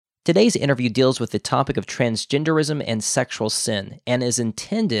Today's interview deals with the topic of transgenderism and sexual sin and is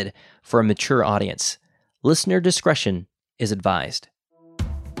intended for a mature audience. Listener discretion is advised.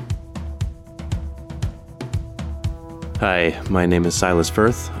 Hi, my name is Silas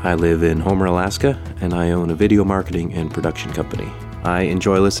Firth. I live in Homer, Alaska, and I own a video marketing and production company. I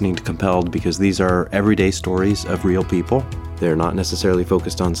enjoy listening to Compelled because these are everyday stories of real people. They're not necessarily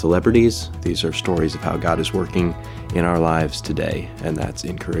focused on celebrities. These are stories of how God is working in our lives today, and that's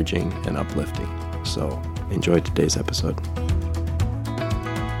encouraging and uplifting. So enjoy today's episode.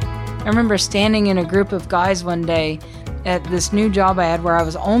 I remember standing in a group of guys one day at this new job I had where I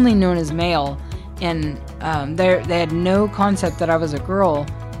was only known as male, and they had no concept that I was a girl,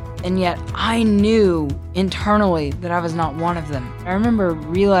 and yet I knew internally that I was not one of them. I remember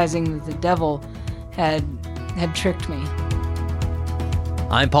realizing that the devil had tricked me.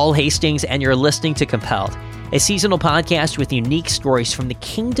 I'm Paul Hastings, and you're listening to Compelled, a seasonal podcast with unique stories from the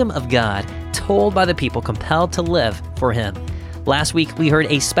kingdom of God told by the people compelled to live for Him. Last week, we heard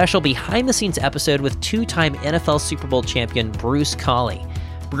a special behind-the-scenes episode with two-time NFL Super Bowl champion Bruce Colley.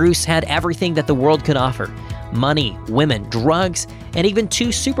 Bruce had everything that the world could offer: money, women, drugs, and even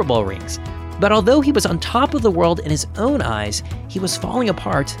 2 Super Bowl rings. But although he was on top of the world in his own eyes, he was falling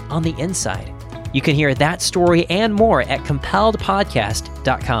apart on the inside. You can hear that story and more at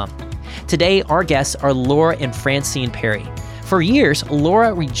compelledpodcast.com. Today, our guests are Laura and Francine Perry. For years,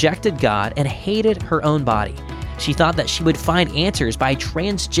 Laura rejected God and hated her own body. She thought that she would find answers by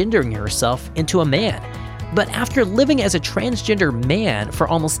transgendering herself into a man. But after living as a transgender man for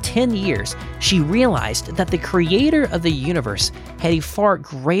almost 10 years, she realized that the creator of the universe had a far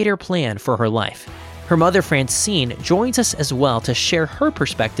greater plan for her life. Her mother, Francine, joins us as well to share her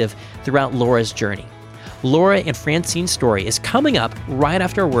perspective throughout Laura's journey. Laura and Francine's story is coming up right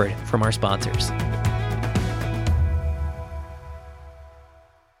after a word from our sponsors.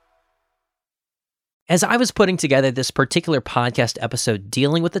 As I was putting together this particular podcast episode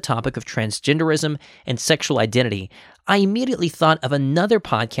dealing with the topic of transgenderism and sexual identity, I immediately thought of another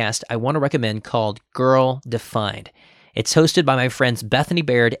podcast I want to recommend called Girl Defined. It's hosted by my friends Bethany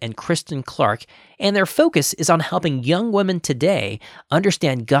Baird and Kristen Clark, and their focus is on helping young women today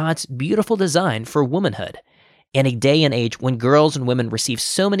understand God's beautiful design for womanhood. In a day and age when girls and women receive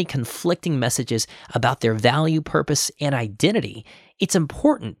so many conflicting messages about their value, purpose, and identity, it's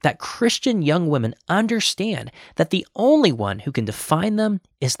important that Christian young women understand that the only one who can define them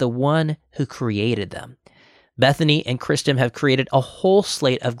is the one who created them. Bethany and Kristen have created a whole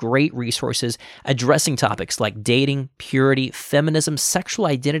slate of great resources addressing topics like dating, purity, feminism, sexual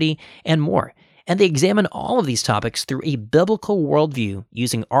identity, and more. And they examine all of these topics through a biblical worldview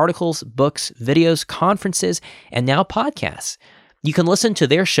using articles, books, videos, conferences, and now podcasts. You can listen to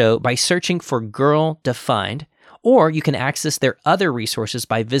their show by searching for Girl Defined, or you can access their other resources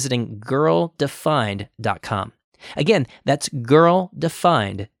by visiting girldefined.com. Again, that's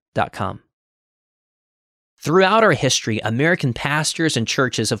girldefined.com. Throughout our history, American pastors and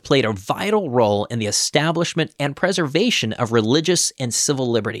churches have played a vital role in the establishment and preservation of religious and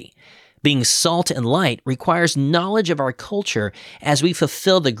civil liberty. Being salt and light requires knowledge of our culture as we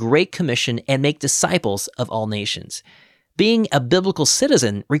fulfill the Great Commission and make disciples of all nations. Being a biblical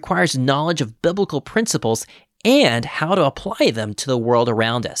citizen requires knowledge of biblical principles and how to apply them to the world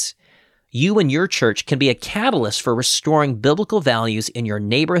around us. You and your church can be a catalyst for restoring biblical values in your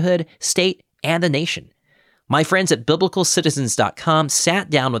neighborhood, state, and the nation. My friends at biblicalcitizens.com sat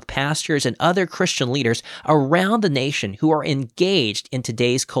down with pastors and other Christian leaders around the nation who are engaged in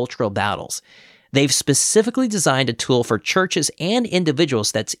today's cultural battles. They've specifically designed a tool for churches and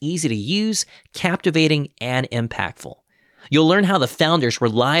individuals that's easy to use, captivating, and impactful. You'll learn how the founders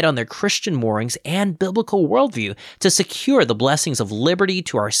relied on their Christian moorings and biblical worldview to secure the blessings of liberty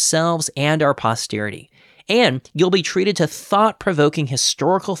to ourselves and our posterity. And you'll be treated to thought-provoking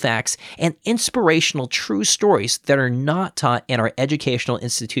historical facts and inspirational true stories that are not taught in our educational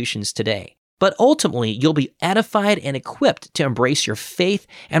institutions today. But ultimately, you'll be edified and equipped to embrace your faith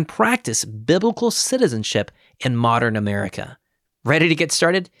and practice biblical citizenship in modern America. Ready to get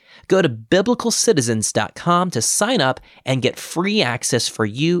started? Go to biblicalcitizens.com to sign up and get free access for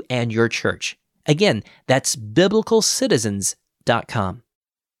you and your church. Again, that's biblicalcitizens.com.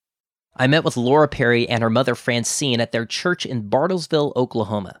 I met with Laura Perry and her mother Francine at their church in Bartlesville,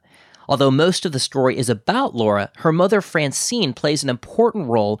 Oklahoma. Although most of the story is about Laura, her mother Francine plays an important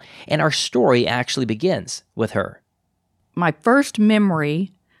role, and our story actually begins with her. My first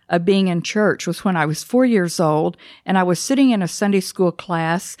memory of being in church was when I was 4 years old, and I was sitting in a Sunday school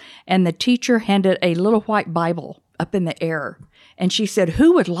class, and the teacher handed a little white Bible up in the air. And she said,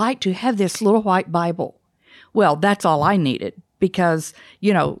 "Who would like to have this little white Bible?" Well, that's all I needed. because,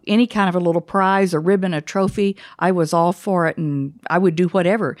 any kind of a little prize, a ribbon, a trophy, I was all for it, and I would do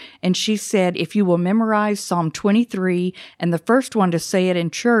whatever. And she said, if you will memorize Psalm 23, and the first one to say it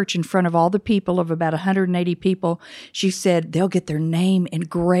in church in front of all the people, of about 180 people, she said, they'll get their name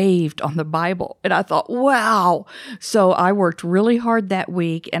engraved on the Bible. And I thought, wow. So I worked really hard that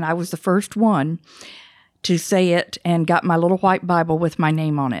week, and I was the first one to say it and got my little white Bible with my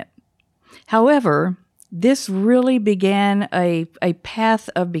name on it. However, this really began a path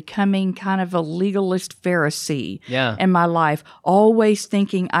of becoming kind of a legalist Pharisee in my life, always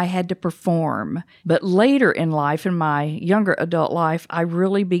thinking I had to perform. But later in life, in my younger adult life, I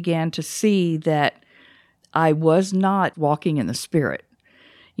really began to see that I was not walking in the Spirit,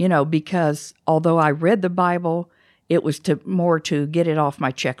 because although I read the Bible, it was more to get it off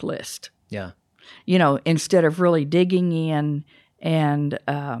my checklist. Yeah. Instead of really digging in and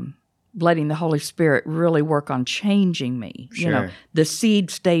letting the Holy Spirit really work on changing me. Sure. The seed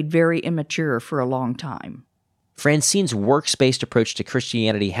stayed very immature for a long time. Francine's works-based approach to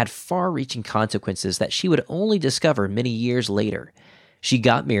Christianity had far-reaching consequences that she would only discover many years later. She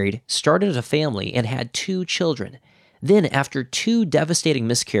got married, started a family, and had 2 children. Then, after 2 devastating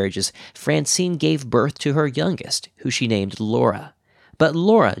miscarriages, Francine gave birth to her youngest, who she named Laura. But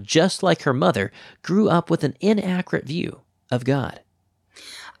Laura, just like her mother, grew up with an inaccurate view of God.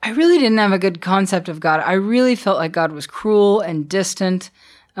 I really didn't have a good concept of God. I really felt like God was cruel and distant.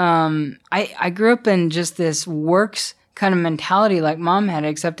 I grew up in just this works kind of mentality like Mom had,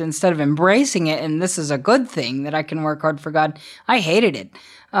 except instead of embracing it, and this is a good thing that I can work hard for God, I hated it.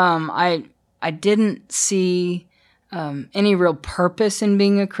 I didn't see any real purpose in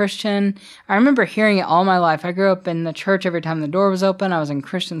being a Christian. I remember hearing it all my life. I grew up in the church every time the door was open. I was in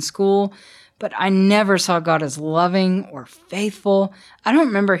Christian school. But I never saw God as loving or faithful. I don't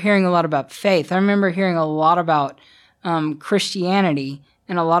remember hearing a lot about faith. I remember hearing a lot about Christianity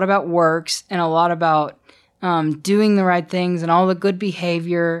and a lot about works and a lot about doing the right things and all the good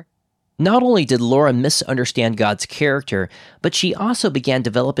behavior. Not only did Laura misunderstand God's character, but she also began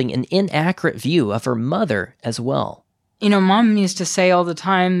developing an inaccurate view of her mother as well. Mom used to say all the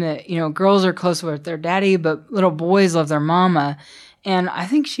time that, girls are close with their daddy, but little boys love their mama. And I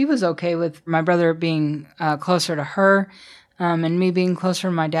think she was okay with my brother being closer to her and me being closer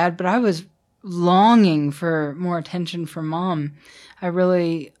to my dad. But I was longing for more attention from Mom. I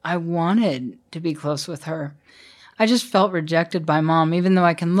wanted to be close with her. I just felt rejected by Mom, even though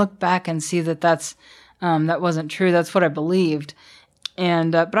I can look back and see that that wasn't true. That's what I believed.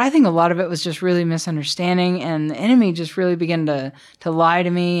 And but I think a lot of it was just really misunderstanding, and the enemy just really began to lie to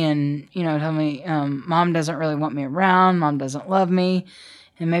me and tell me Mom doesn't really want me around, Mom doesn't love me,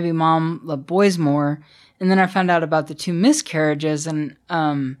 and maybe Mom loved boys more. And then I found out about the 2 miscarriages, and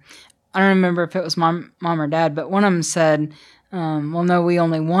I don't remember if it was mom or dad, but one of them said, "Well, no, we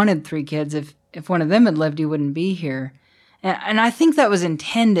only wanted 3 kids. If one of them had lived, you wouldn't be here." And I think that was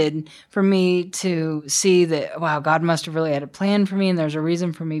intended for me to see that, wow, God must have really had a plan for me and there's a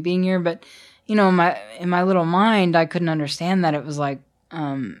reason for me being here. But, in my little mind, I couldn't understand that. It was like,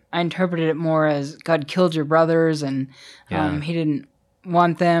 I interpreted it more as God killed your brothers and he didn't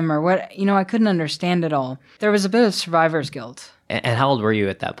want them or what. I couldn't understand it all. There was a bit of survivor's guilt. And how old were you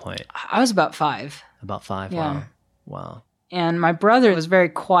at that point? I was about 5. About 5, yeah. Wow. And my brother was very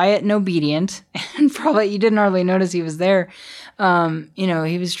quiet and obedient, and probably you didn't hardly notice he was there.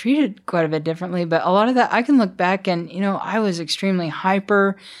 He was treated quite a bit differently, but a lot of that I can look back and, I was extremely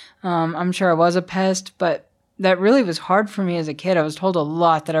hyper. I'm sure I was a pest, but that really was hard for me as a kid. I was told a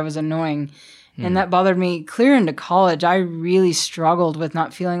lot that I was annoying, and that bothered me clear into college. I really struggled with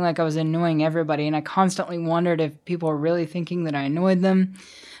not feeling like I was annoying everybody, and I constantly wondered if people were really thinking that I annoyed them.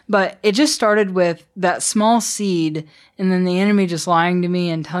 But it just started with that small seed and then the enemy just lying to me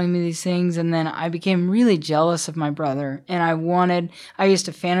and telling me these things. And then I became really jealous of my brother. And I used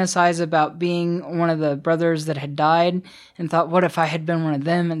to fantasize about being one of the brothers that had died and thought, what if I had been one of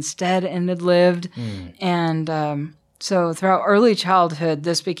them instead and had lived? And so throughout early childhood,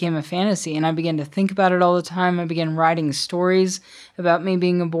 this became a fantasy. And I began to think about it all the time. I began writing stories about me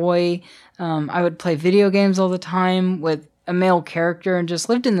being a boy. I would play video games all the time with a male character and just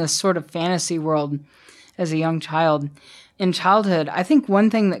lived in this sort of fantasy world as a young child. In childhood, I think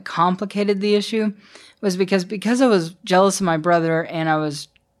one thing that complicated the issue was because I was jealous of my brother and I was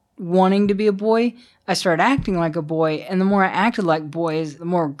wanting to be a boy, I started acting like a boy. And the more I acted like boys, the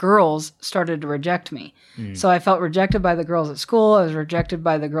more girls started to reject me. So I felt rejected by the girls at school. I was rejected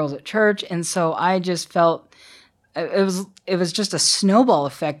by the girls at church. And so I just felt it was just a snowball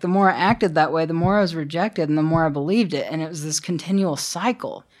effect. The more I acted that way, the more I was rejected and the more I believed it. And it was this continual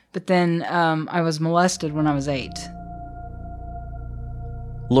cycle. But then I was molested when I was 8.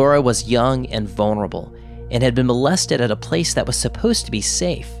 Laura was young and vulnerable and had been molested at a place that was supposed to be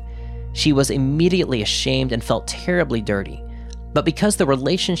safe. She was immediately ashamed and felt terribly dirty. But because the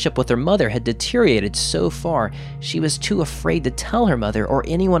relationship with her mother had deteriorated so far, she was too afraid to tell her mother or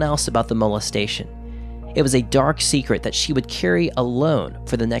anyone else about the molestation. It was a dark secret that she would carry alone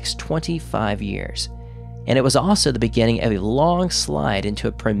for the next 25 years. And it was also the beginning of a long slide into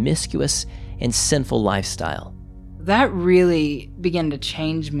a promiscuous and sinful lifestyle. That really began to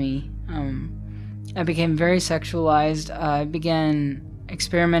change me. I became very sexualized. I began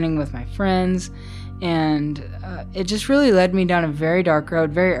experimenting with my friends, and it just really led me down a very dark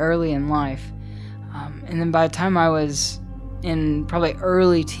road very early in life. And then by the time I was in probably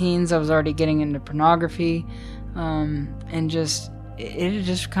early teens, I was already getting into pornography, and it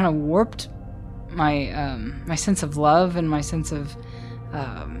just kind of warped my sense of love and my sense of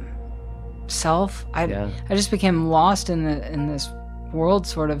self. I just became lost in this world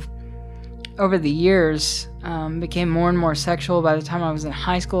sort of. Over the years, became more and more sexual. By the time I was in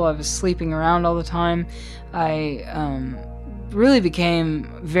high school, I was sleeping around all the time. I really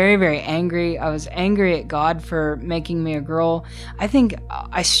became very, very angry. I was angry at God for making me a girl. I think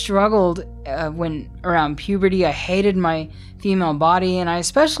I struggled when around puberty. I hated my female body, and I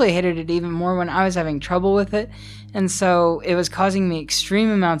especially hated it even more when I was having trouble with it. And so it was causing me extreme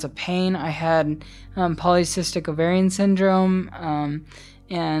amounts of pain. I had polycystic ovarian syndrome,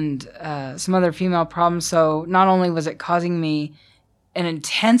 and some other female problems. So not only was it causing me an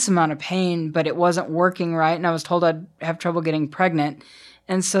intense amount of pain, but it wasn't working right, and I was told I'd have trouble getting pregnant.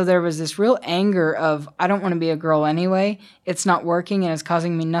 And so there was this real anger of, I don't want to be a girl anyway. It's not working, and it's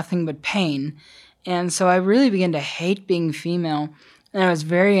causing me nothing but pain. And so I really began to hate being female, and I was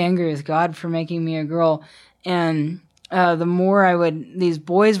very angry with God for making me a girl. And the more these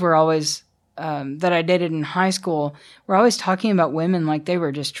boys were always that I dated in high school were always talking about women like they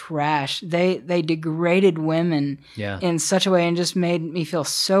were just trash. They degraded women in such a way and just made me feel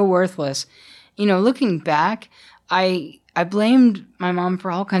so worthless. You know, looking back, I blamed my mom for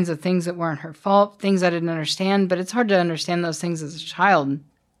all kinds of things that weren't her fault, things I didn't understand, but it's hard to understand those things as a child.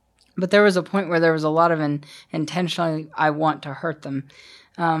 But there was a point where there was a lot of intentionally I want to hurt them.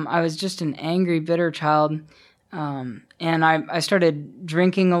 I was just an angry, bitter child. And I started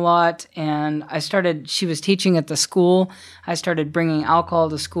drinking a lot, and she was teaching at the school. I started bringing alcohol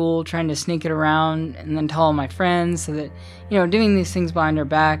to school, trying to sneak it around and then tell all my friends, so that, doing these things behind her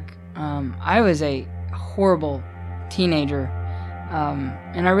back. I was a horrible teenager,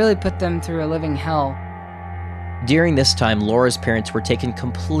 and I really put them through a living hell. During this time, Laura's parents were taken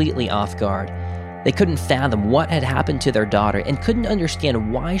completely off guard. They couldn't fathom what had happened to their daughter and couldn't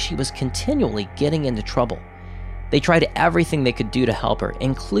understand why she was continually getting into trouble. They tried everything they could do to help her,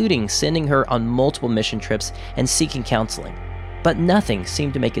 including sending her on multiple mission trips and seeking counseling. But nothing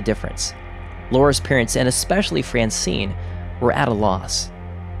seemed to make a difference. Laura's parents, and especially Francine, were at a loss.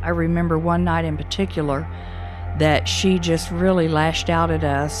 I remember one night in particular that she just really lashed out at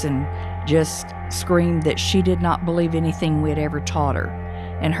us and just screamed that she did not believe anything we had ever taught her.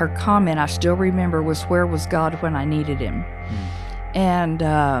 And her comment, I still remember, was, "Where was God when I needed him?"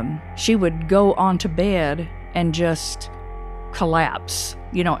 And she would go on to bed and just collapse,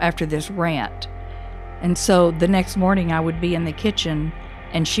 after this rant. And so the next morning I would be in the kitchen,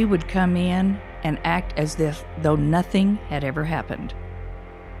 and she would come in and act as though nothing had ever happened.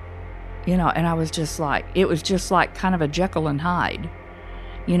 And I was just like, it was just like kind of a Jekyll and Hyde,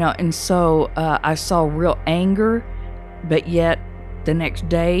 and so I saw real anger, but yet the next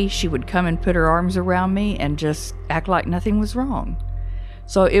day she would come and put her arms around me and just act like nothing was wrong.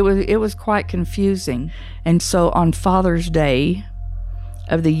 So it was quite confusing. And so on Father's Day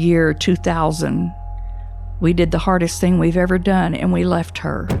of the year 2000, we did the hardest thing we've ever done, and we left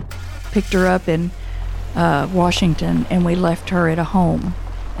her. Picked her up in Washington, and we left her at a home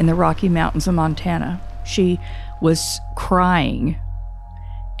in the Rocky Mountains of Montana. She was crying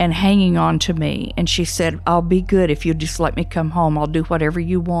and hanging on to me, and she said, "I'll be good if you just let me come home. I'll do whatever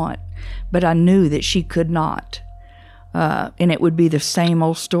you want." But I knew that she could not. And it would be the same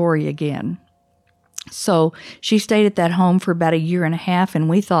old story again. So she stayed at that home for about 1.5 years, and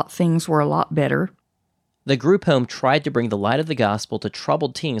we thought things were a lot better. The group home tried to bring the light of the gospel to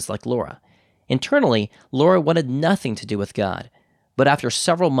troubled teens like Laura. Internally, Laura wanted nothing to do with God. But after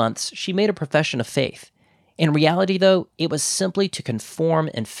several months, she made a profession of faith. In reality, though, it was simply to conform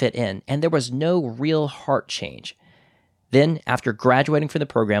and fit in, and there was no real heart change. Then, after graduating from the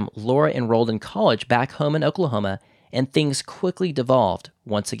program, Laura enrolled in college back home in Oklahoma, and things quickly devolved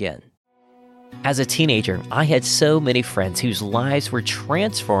once again. As a teenager, I had so many friends whose lives were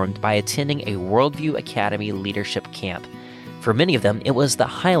transformed by attending a Worldview Academy leadership camp. For many of them, it was the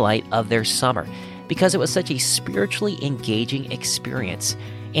highlight of their summer because it was such a spiritually engaging experience.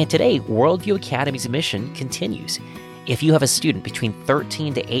 And today, Worldview Academy's mission continues. If you have a student between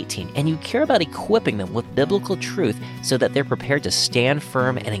 13 to 18 and you care about equipping them with biblical truth so that they're prepared to stand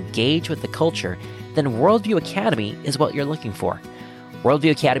firm and engage with the culture, then Worldview Academy is what you're looking for.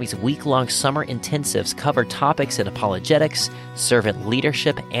 Worldview Academy's week-long summer intensives cover topics in apologetics, servant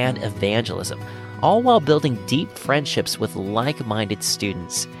leadership, and evangelism, all while building deep friendships with like-minded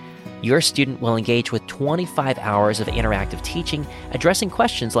students. Your student will engage with 25 hours of interactive teaching, addressing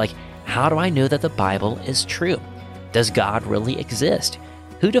questions like, how do I know that the Bible is true? Does God really exist?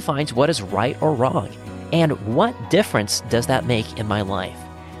 Who defines what is right or wrong? And what difference does that make in my life?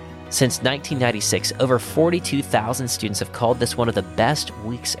 Since 1996, over 42,000 students have called this one of the best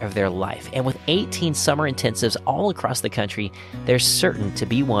weeks of their life. And with 18 summer intensives all across the country, there's certain to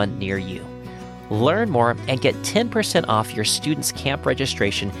be one near you. Learn more and get 10% off your student's camp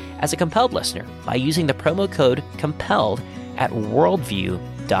registration as a Compelled listener by using the promo code COMPELLED at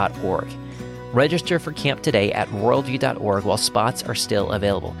worldview.org. Register for camp today at worldview.org while spots are still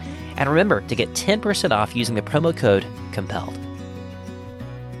available. And remember to get 10% off using the promo code COMPELLED.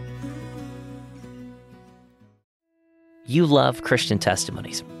 You love Christian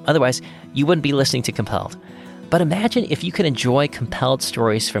testimonies. Otherwise, you wouldn't be listening to Compelled. But imagine if you could enjoy compelled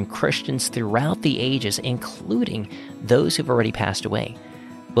stories from Christians throughout the ages, including those who've already passed away.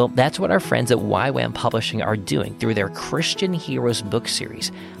 Well, that's what our friends at YWAM Publishing are doing through their Christian Heroes book series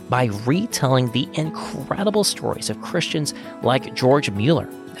by retelling the incredible stories of Christians like George Mueller,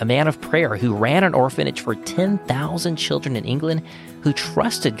 a man of prayer who ran an orphanage for 10,000 children in England, who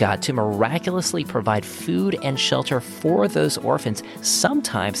trusted God to miraculously provide food and shelter for those orphans,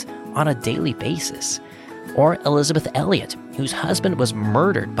 sometimes on a daily basis. Or Elizabeth Elliot, whose husband was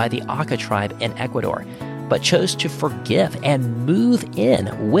murdered by the Aka tribe in Ecuador, but chose to forgive and move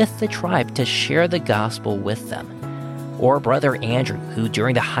in with the tribe to share the gospel with them. Or Brother Andrew, who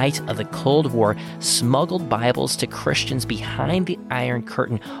during the height of the Cold War smuggled Bibles to Christians behind the Iron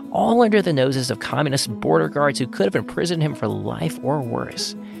Curtain, all under the noses of communist border guards who could have imprisoned him for life or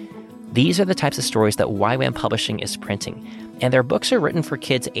worse. These are the types of stories that YWAM Publishing is printing, and their books are written for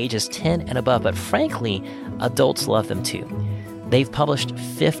kids ages 10 and above, but frankly, adults love them too. They've published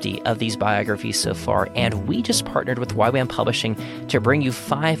 50 of these biographies so far, and we just partnered with YWAM Publishing to bring you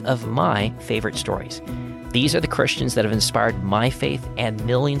 5 of my favorite stories. These are the Christians that have inspired my faith and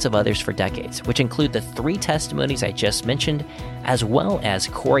millions of others for decades, which include the 3 testimonies I just mentioned, as well as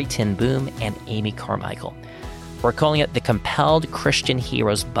Corrie ten Boom and Amy Carmichael. We're calling it the Compelled Christian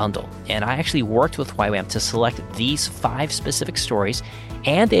Heroes Bundle, and I actually worked with YWAM to select these 5 specific stories,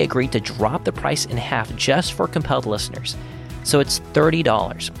 and they agreed to drop the price in half just for Compelled listeners. So it's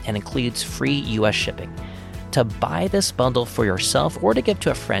 $30 and includes free U.S. shipping. To buy this bundle for yourself or to give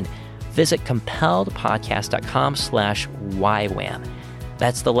to a friend, visit compelledpodcast.com/YWAM.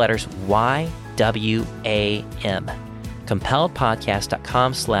 That's the letters YWAM.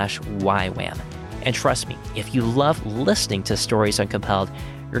 compelledpodcast.com/YWAM. And trust me, if you love listening to stories on Compelled,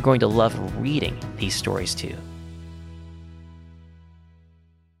 you're going to love reading these stories too.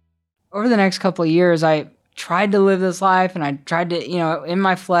 Over the next couple of years, I tried to live this life, and I tried to, in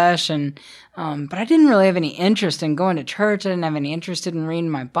my flesh, and but I didn't really have any interest in going to church. I didn't have any interest in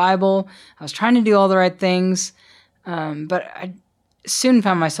reading my Bible. I was trying to do all the right things, but I soon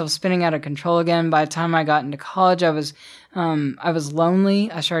found myself spinning out of control again. By the time I got into college, I was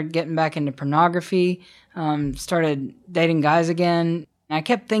lonely. I started getting back into pornography, started dating guys again. And I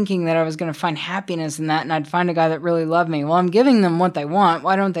kept thinking that I was going to find happiness in that, and I'd find a guy that really loved me. Well, I'm giving them what they want.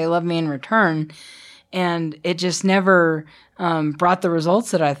 Why don't they love me in return? And it just never brought the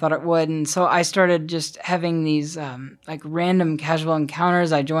results that I thought it would. And so I started just having these random casual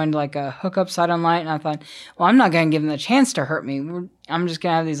encounters. I joined a hookup site online, and I thought, well, I'm not going to give them the chance to hurt me. I'm just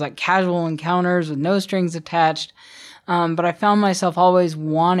going to have these casual encounters with no strings attached. But I found myself always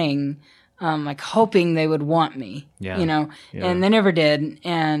wanting, hoping they would want me, and they never did.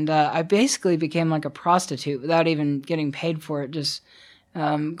 And I basically became like a prostitute without even getting paid for it, just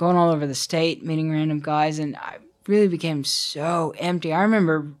going all over the state, meeting random guys, and I really became so empty. I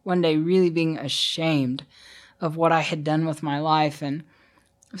remember one day really being ashamed of what I had done with my life, and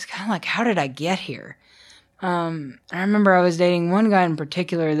it was kind of like, how did I get here? I remember I was dating one guy in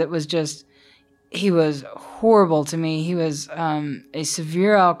particular that was just, he was horrible to me. He was a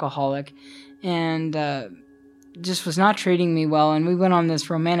severe alcoholic, and just was not treating me well, and we went on this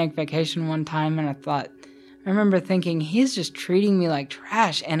romantic vacation one time, and I remember thinking, he's just treating me like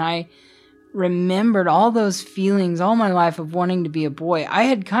trash. And I remembered all those feelings all my life of wanting to be a boy. I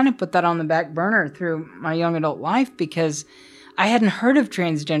had kind of put that on the back burner through my young adult life because I hadn't heard of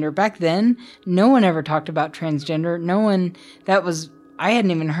transgender. Back then, no one ever talked about transgender. I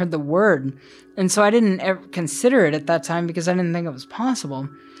hadn't even heard the word. And so I didn't ever consider it at that time because I didn't think it was possible.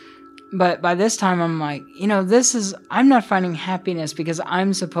 But by this time, I'm like, I'm not finding happiness because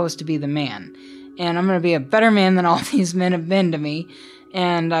I'm supposed to be the man. And I'm going to be a better man than all these men have been to me.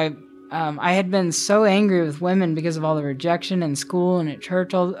 And I had been so angry with women because of all the rejection in school and at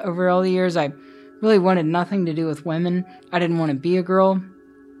church over all the years. I really wanted nothing to do with women. I didn't want to be a girl.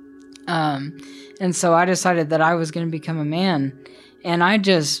 And so I decided that I was going to become a man. And I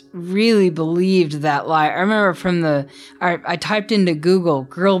just really believed that lie. I remember I typed into Google,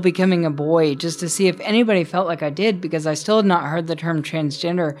 girl becoming a boy, just to see if anybody felt like I did, because I still had not heard the term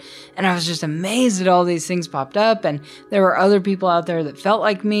transgender. And I was just amazed that all these things popped up, and there were other people out there that felt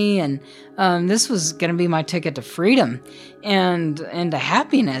like me. And this was going to be my ticket to freedom and to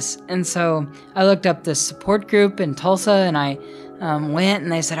happiness. And so I looked up this support group in Tulsa, and I went,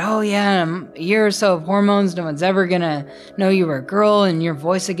 and they said, oh yeah, a year or so of hormones, no one's ever gonna know you were a girl, and your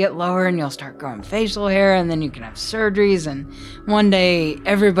voice will get lower, and you'll start growing facial hair, and then you can have surgeries, and one day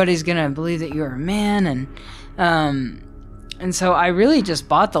everybody's gonna believe that you're a man. And so I really just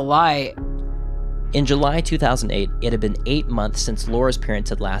bought the lie. In July 2008, it had been 8 months since Laura's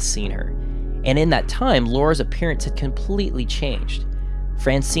parents had last seen her. And in that time, Laura's appearance had completely changed.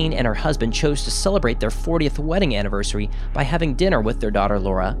 Francine and her husband chose to celebrate their 40th wedding anniversary by having dinner with their daughter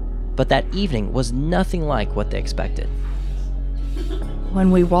Laura, but that evening was nothing like what they expected. When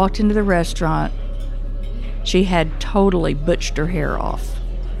we walked into the restaurant, she had totally butched her hair off.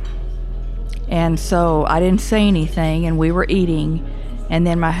 And so I didn't say anything, and we were eating, and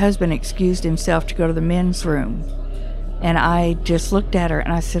then my husband excused himself to go to the men's room. And I just looked at her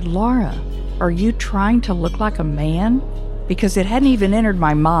and I said, Laura, are you trying to look like a man? Because it hadn't even entered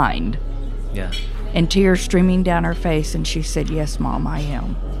my mind. Yeah. And tears streaming down her face, and she said, yes, Mom, I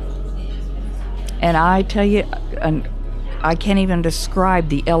am. And I tell you, I can't even describe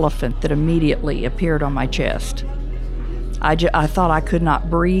the elephant that immediately appeared on my chest. I thought I could not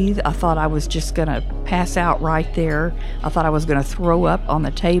breathe. I thought I was just going to pass out right there. I thought I was going to throw up on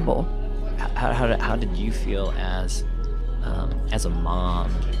the table. How did you feel as a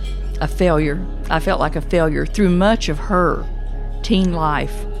mom? A failure. I felt like a failure through much of her teen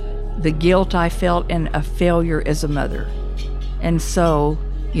life. The guilt I felt, and a failure as a mother. And so,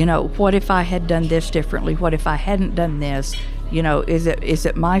 what if I had done this differently? What if I hadn't done this? Is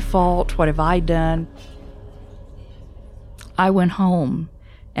it my fault? What have I done? I went home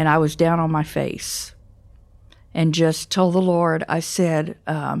and I was down on my face and just told the Lord, I said,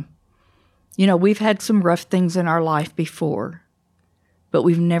 we've had some rough things in our life before, but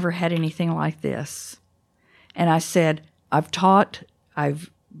we've never had anything like this. And I said, I've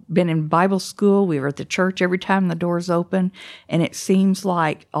been in Bible school, we were at the church every time the doors open, and it seems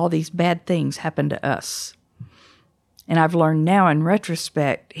like all these bad things happen to us. And I've learned now in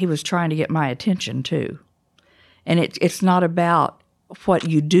retrospect, he was trying to get my attention too. And it's not about what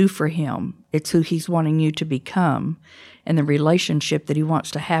you do for him, it's who he's wanting you to become and the relationship that he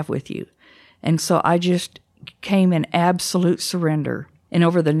wants to have with you. And so I just came in absolute surrender. And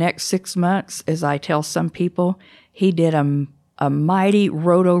over the next 6 months, as I tell some people, he did a mighty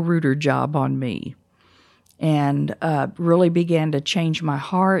roto-rooter job on me and really began to change my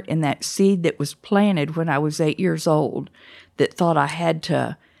heart. And that seed that was planted when I was 8 years old that thought I had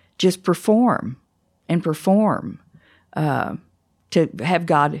to just perform to have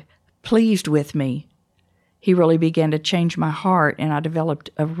God pleased with me, he really began to change my heart, and I developed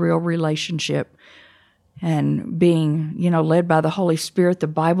a real relationship. And being, led by the Holy Spirit, the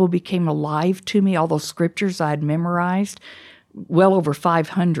Bible became alive to me. All those scriptures I had memorized, well over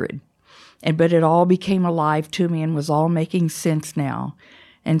 500. But it all became alive to me and was all making sense now.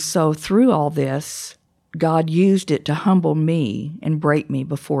 And so through all this, God used it to humble me and break me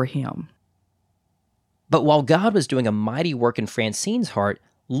before him. But while God was doing a mighty work in Francine's heart,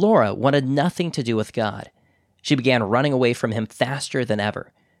 Laura wanted nothing to do with God. She began running away from him faster than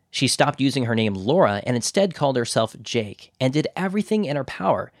ever. She stopped using her name Laura and instead called herself Jake and did everything in her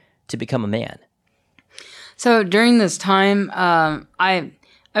power to become a man. So during this time, I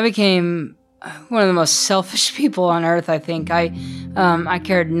became one of the most selfish people on earth, I think. I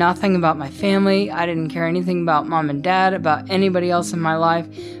cared nothing about my family. I didn't care anything about mom and dad, about anybody else in my life.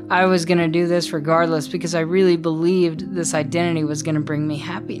 I was going to do this regardless because I really believed this identity was going to bring me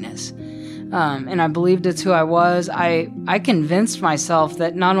happiness. And I believed it's who I was. I convinced myself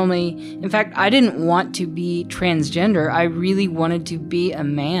that not only, in fact, I didn't want to be transgender. I really wanted to be a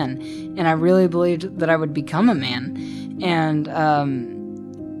man. And I really believed that I would become a man. And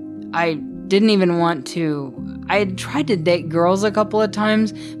I didn't even want to. I had tried to date girls a couple of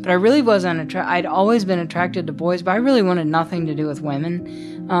times, but I really wasn't I'd always been attracted to boys, but I really wanted nothing to do with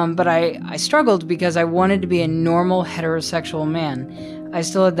women. But I struggled because I wanted to be a normal heterosexual man. I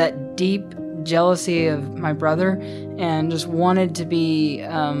still had that deep jealousy of my brother and just wanted to be,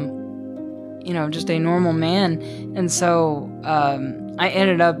 just a normal man. And so I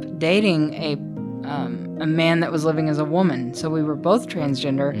ended up dating a man that was living as a woman. So we were both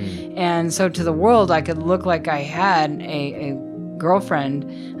transgender. And so to the world, I could look like I had a girlfriend.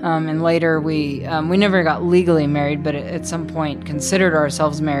 And later we never got legally married, but at some point considered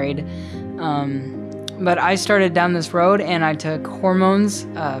ourselves married. But I started down this road and I took hormones.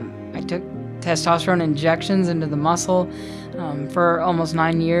 I took testosterone injections into the muscle for almost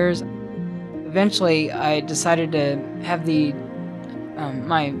 9 years. Eventually, I decided to have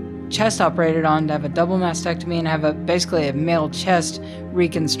my chest operated on, to have a double mastectomy and have basically a male chest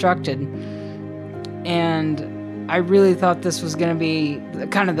reconstructed. And I really thought this was going to be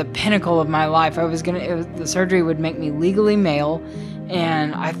kind of the pinnacle of my life. The surgery would make me legally male,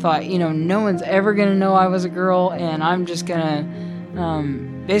 and I thought, no one's ever going to know I was a girl, and I'm just going to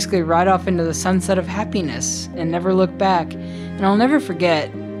basically ride off into the sunset of happiness and never look back. And I'll never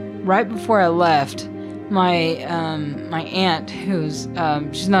forget, right before I left, my aunt, who's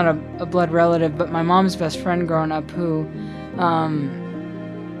she's not a blood relative, but my mom's best friend growing up, who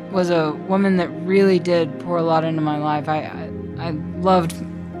was a woman that really did pour a lot into my life. I loved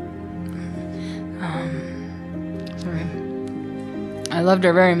I loved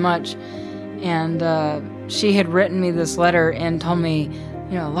her very much, and she had written me this letter and told me,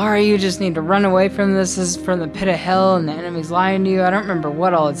 Laura, you just need to run away from this. This is from the pit of hell and the enemy's lying to you. I don't remember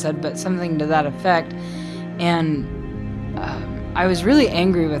what all it said, but something to that effect. And I was really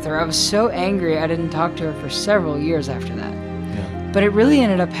angry with her. I was so angry I didn't talk to her for several years after that. Yeah. But it really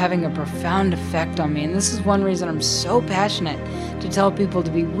ended up having a profound effect on me. And this is one reason I'm so passionate to tell people,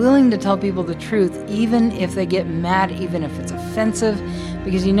 to be willing to tell people the truth, even if they get mad, even if it's offensive,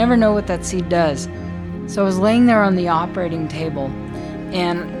 because you never know what that seed does. So I was laying there on the operating table,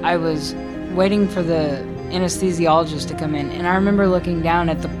 and I was waiting for the anesthesiologist to come in, and I remember looking down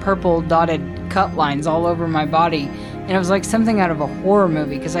at the purple dotted cut lines all over my body, and it was like something out of a horror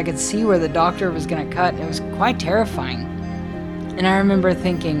movie, because I could see where the doctor was going to cut, and it was quite terrifying. And I remember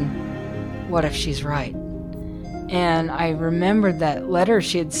thinking, what if she's right? And I remembered that letter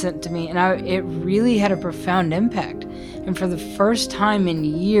she had sent to me, and it really had a profound impact. And for the first time in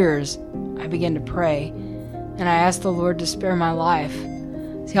years, I began to pray, and I asked the Lord to spare my life.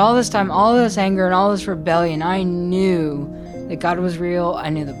 See, all this time, all this anger and all this rebellion, I knew that God was real. I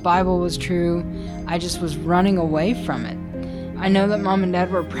knew the Bible was true. I just was running away from it. I know that Mom and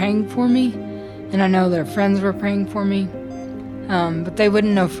Dad were praying for me, and I know their friends were praying for me, but they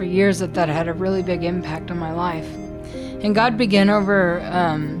wouldn't know for years that had a really big impact on my life. And God began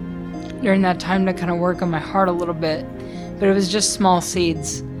during that time to kind of work on my heart a little bit, but it was just small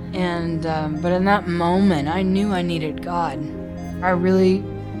seeds. And but in that moment, I knew I needed God. I really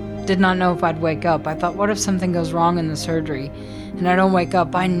did not know if I'd wake up. I thought, what if something goes wrong in the surgery and I don't wake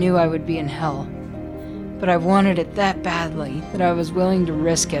up? I knew I would be in hell. But I wanted it that badly that I was willing to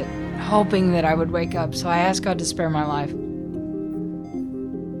risk it, hoping that I would wake up. So I asked God to spare my life.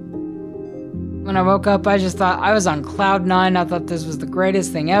 When I woke up, I just thought I was on cloud 9. I thought this was the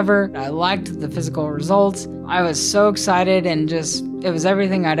greatest thing ever. I liked the physical results. I was so excited, and it was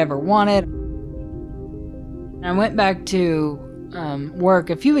everything I'd ever wanted. I went back to work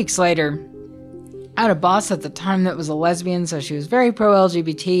a few weeks later. I had a boss at the time that was a lesbian, so she was very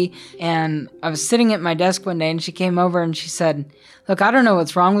pro-LGBT, and I was sitting at my desk one day, and she came over and she said, look, I don't know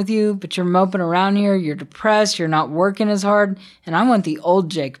what's wrong with you, but you're moping around here, you're depressed, you're not working as hard, and I want the old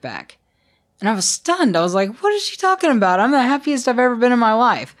Jake back. And I was stunned. I was like, what is she talking about? I'm the happiest I've ever been in my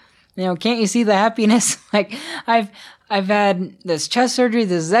life. Can't you see the happiness? Like, I've had this chest surgery.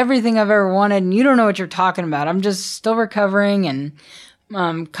 This is everything I've ever wanted, and you don't know what you're talking about. I'm just still recovering, and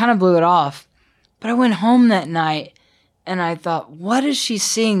kind of blew it off. But I went home that night, and I thought, what is she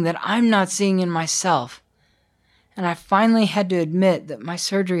seeing that I'm not seeing in myself? And I finally had to admit that my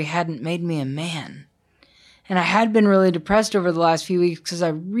surgery hadn't made me a man. And I had been really depressed over the last few weeks because I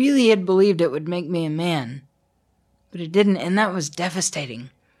really had believed it would make me a man. But it didn't, and that was devastating.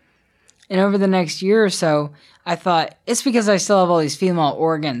 And over the next year or so, I thought, it's because I still have all these female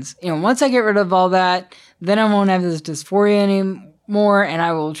organs. Once I get rid of all that, then I won't have this dysphoria anymore, and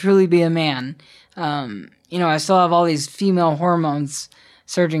I will truly be a man. I still have all these female hormones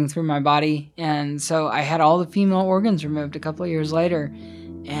surging through my body, and so I had all the female organs removed a couple of years later,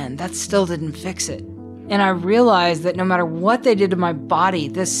 and that still didn't fix it. And I realized that no matter what they did to my body,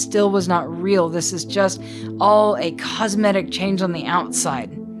 this still was not real. This is just all a cosmetic change on the outside.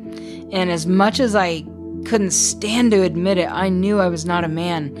 And as much as I couldn't stand to admit it, I knew I was not a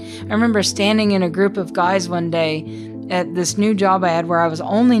man. I remember standing in a group of guys one day at this new job I had where I was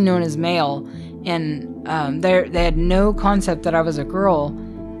only known as male, and they had no concept that I was a girl,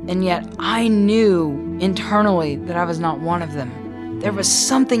 and yet I knew internally that I was not one of them. There was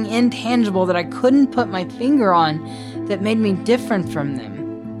something intangible that I couldn't put my finger on that made me different from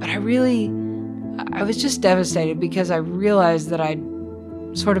them. But I was just devastated because I realized that I'd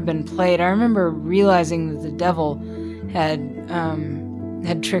sort of been played. I remember realizing that the devil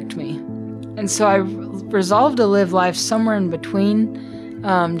had tricked me. And so I resolved to live life somewhere in between,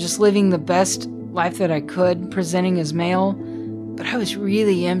 just living the best life that I could, presenting as male. But I was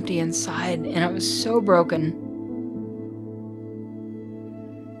really empty inside, and I was so broken.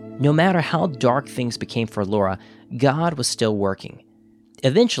 No matter how dark things became for Laura, God was still working.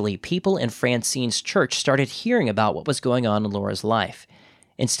 Eventually, people in Francine's church started hearing about what was going on in Laura's life.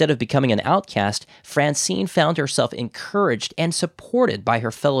 Instead of becoming an outcast, Francine found herself encouraged and supported by her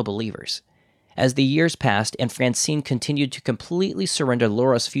fellow believers. As the years passed and Francine continued to completely surrender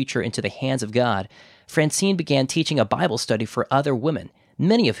Laura's future into the hands of God, Francine began teaching a Bible study for other women,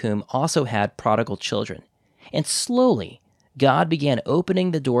 many of whom also had prodigal children. And slowly, God began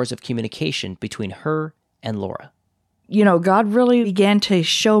opening the doors of communication between her and Laura. God really began to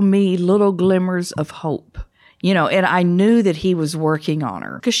show me little glimmers of hope. And I knew that he was working on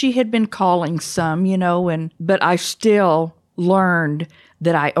her because she had been calling some, but I still learned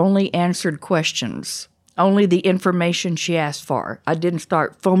that I only answered questions, only the information she asked for. I didn't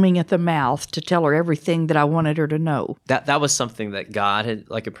start foaming at the mouth to tell her everything that I wanted her to know. That was something that God had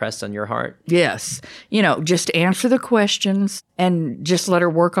impressed on your heart? Yes. Just answer the questions and just let her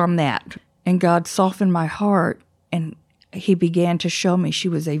work on that. And God softened my heart, and he began to show me she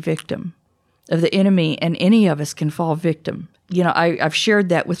was a victim of the enemy, and any of us can fall victim. I've shared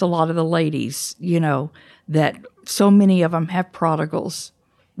that with a lot of the ladies, that so many of them have prodigals.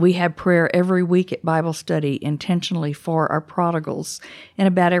 We have prayer every week at Bible study intentionally for our prodigals. And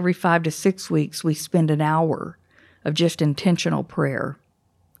about every 5 to 6 weeks, we spend an hour of just intentional prayer.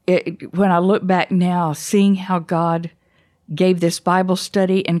 When I look back now, seeing how God gave this Bible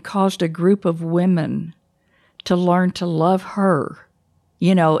study and caused a group of women to learn to love her,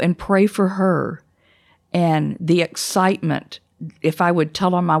 and pray for her. And the excitement, if I would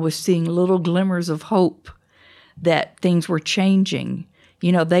tell them I was seeing little glimmers of hope that things were changing,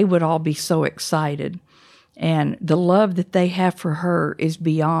 they would all be so excited. And the love that they have for her is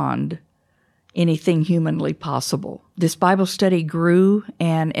beyond anything humanly possible. This Bible study grew,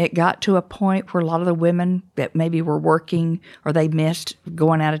 and it got to a point where a lot of the women that maybe were working or they missed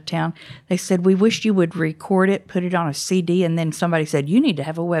going out of town, they said, "We wish you would record it, put it on a CD," and then somebody said, "You need to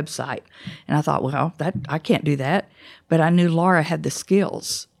have a website." And I thought, well, I can't do that. But I knew Laura had the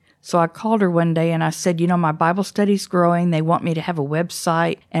skills. So I called her one day and I said, my Bible study's growing. They want me to have a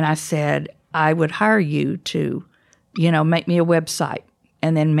website. And I said, I would hire you to, make me a website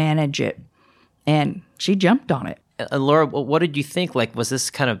and then manage it. And she jumped on it. And Laura, what did you think? Was this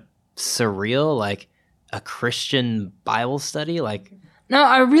kind of surreal, like a Christian Bible study? No,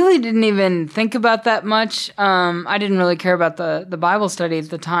 I really didn't even think about that much. I didn't really care about the Bible study at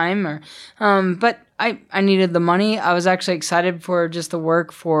the time, but I needed the money. I was actually excited for just the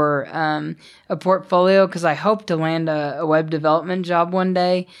work for a portfolio because I hoped to land a web development job one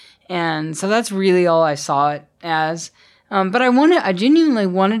day. And so that's really all I saw it as. But I genuinely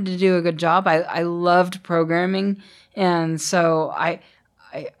wanted to do a good job. I loved programming. And so I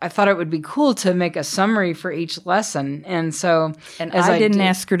thought it would be cool to make a summary for each lesson. And so I didn't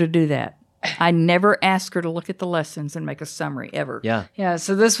ask her to do that. I never asked her to look at the lessons and make a summary ever. Yeah. Yeah.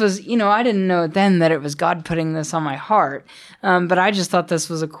 So this was, I didn't know then that it was God putting this on my heart. But I just thought this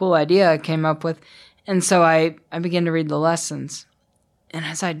was a cool idea I came up with. And so I began to read the lessons. And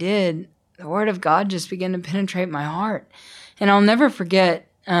as I did, the Word of God just began to penetrate my heart. And I'll never forget,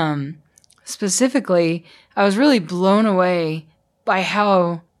 specifically, I was really blown away by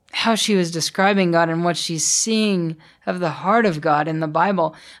how she was describing God and what she's seeing of the heart of God in the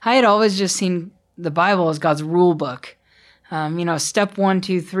Bible. I had always just seen the Bible as God's rule book. Step 1,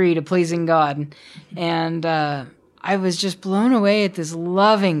 2, 3 to pleasing God. And I was just blown away at this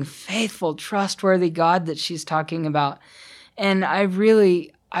loving, faithful, trustworthy God that she's talking about. And I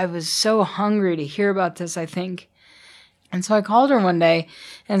was so hungry to hear about this, I think. And so I called her one day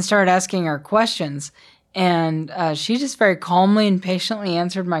and started asking her questions. And she just very calmly and patiently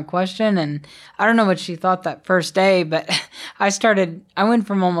answered my question. And I don't know what she thought that first day, but I went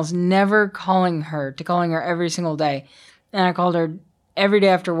from almost never calling her to calling her every single day. And I called her every day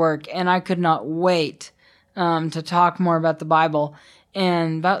after work, and I could not wait to talk more about the Bible.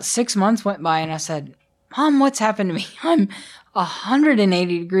 And about 6 months went by, and I said, Mom, what's happened to me? I'm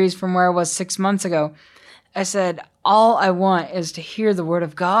 180 degrees from where I was 6 months ago. I said, all I want is to hear the word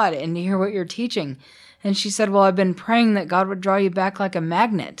of God and to hear what you're teaching. And she said, well, I've been praying that God would draw you back like a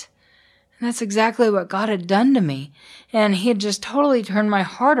magnet. And that's exactly what God had done to me. And he had just totally turned my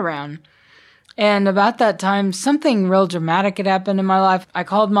heart around. And about that time, something real dramatic had happened in my life. I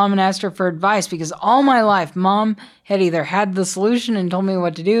called Mom and asked her for advice because all my life, Mom had either had the solution and told me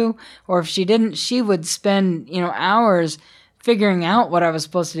what to do, or if she didn't, she would spend, hours figuring out what I was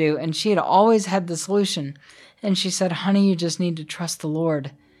supposed to do. And she had always had the solution. And she said, honey, you just need to trust the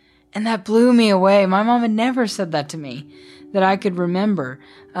Lord. And that blew me away. My mom had never said that to me, that I could remember.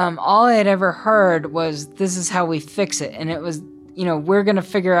 All I had ever heard was, this is how we fix it. And it was, we're going to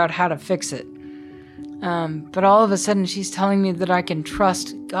figure out how to fix it. But all of a sudden, she's telling me that I can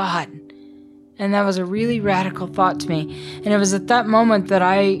trust God. And that was a really radical thought to me. And it was at that moment that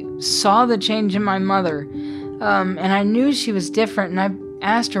I saw the change in my mother. And I knew she was different. And I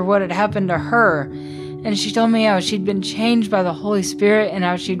asked her what had happened to her. And she told me how she'd been changed by the Holy Spirit and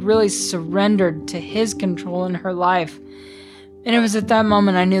how she'd really surrendered to His control in her life. And it was at that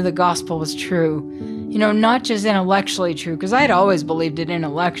moment I knew the gospel was true. Not just intellectually true, because I had always believed it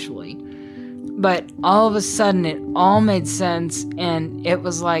intellectually. But all of a sudden it all made sense, and it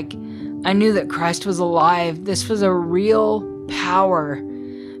was like I knew that Christ was alive. This was a real power,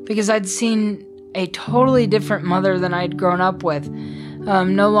 because I'd seen a totally different mother than I'd grown up with.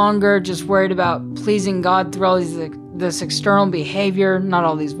 No longer just worried about pleasing God through all this external behavior, not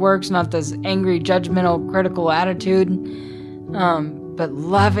all these works, not this angry, judgmental, critical attitude, but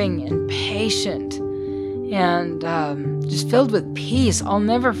loving and patient and just filled with peace. I'll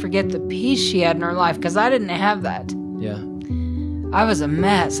never forget the peace she had in her life, because I didn't have that. Yeah. I was a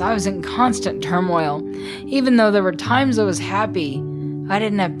mess. I was in constant turmoil. Even though there were times I was happy, I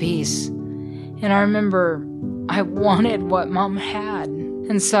didn't have peace. And I remember I wanted what Mom had.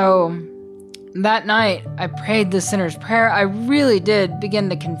 And so that night, I prayed the sinner's prayer. I really did begin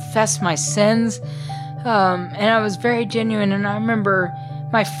to confess my sins. And I was very genuine. And I remember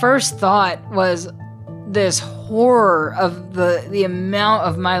my first thought was this horror of the amount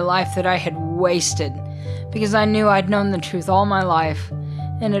of my life that I had wasted. Because I knew I'd known the truth all my life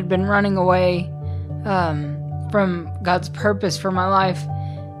and had been running away from God's purpose for my life.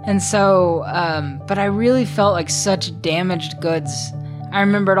 And so, but I really felt like such damaged goods. I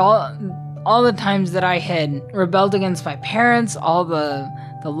remembered all the times that I had rebelled against my parents, all the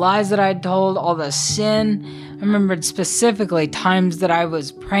lies that I'd told, all the sin. I remembered specifically times that I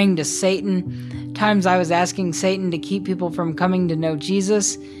was praying to Satan, times I was asking Satan to keep people from coming to know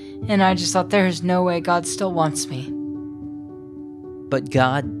Jesus. And I just thought, there is no way God still wants me. But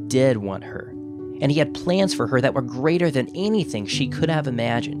God did want her. And He had plans for her that were greater than anything she could have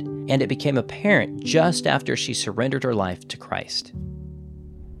imagined. And it became apparent just after she surrendered her life to Christ.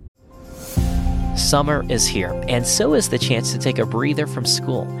 Summer is here, and so is the chance to take a breather from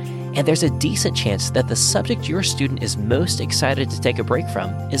school. And there's a decent chance that the subject your student is most excited to take a break from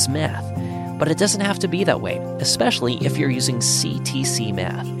is math. But it doesn't have to be that way, especially if you're using CTC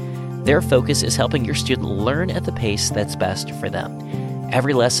Math. Their focus is helping your student learn at the pace that's best for them.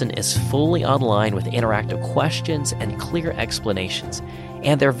 Every lesson is fully online with interactive questions and clear explanations.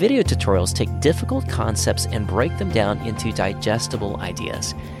 And their video tutorials take difficult concepts and break them down into digestible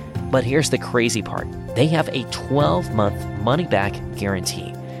ideas. But here's the crazy part. They have a 12-month money-back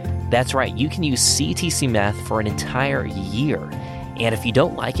guarantee. That's right, you can use CTC Math for an entire year. And if you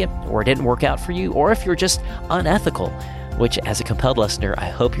don't like it, or it didn't work out for you, or if you're just unethical, which as a compelled listener, I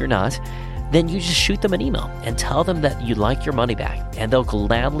hope you're not, then you just shoot them an email and tell them that you'd like your money back, and they'll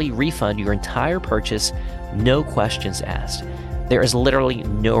gladly refund your entire purchase, no questions asked. There is literally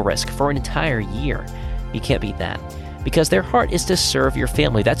no risk for an entire year. You can't beat that. Because their heart is to serve your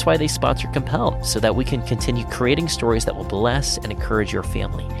family. That's why they sponsor Compelled, so that we can continue creating stories that will bless and encourage your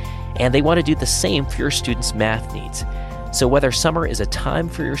family. And they want to do the same for your students' math needs. So whether summer is a time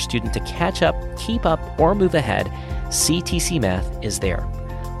for your student to catch up, keep up, or move ahead, CTC Math is there.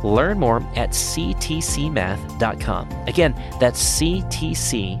 Learn more at ctcmath.com. Again, that's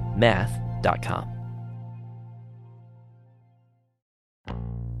ctcmath.com.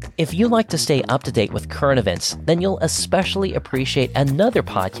 If you like to stay up to date with current events, then you'll especially appreciate another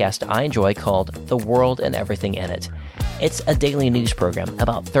podcast I enjoy called The World and Everything in It. It's a daily news program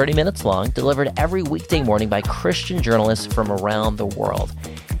about 30 minutes long, delivered every weekday morning by Christian journalists from around the world.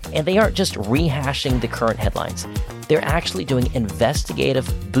 And they aren't just rehashing the current headlines. They're actually doing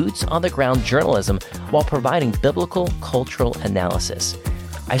investigative, boots-on-the-ground journalism while providing biblical, cultural analysis.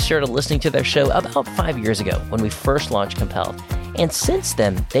 I started listening to their show about 5 years ago when we first launched Compelled. And since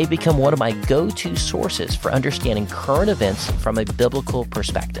then, they've become one of my go-to sources for understanding current events from a biblical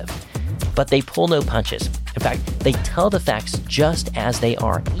perspective. But they pull no punches. In fact, they tell the facts just as they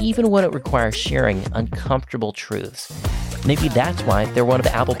are, even when it requires sharing uncomfortable truths. Maybe that's why they're one of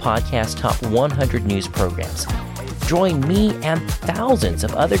Apple Podcast's top 100 news programs. Join me and thousands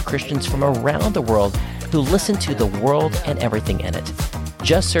of other Christians from around the world who listen to The World and Everything in It.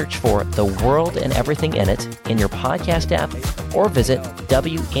 Just search for The World and Everything in It in your podcast app or visit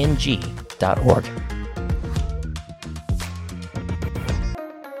WNG.org.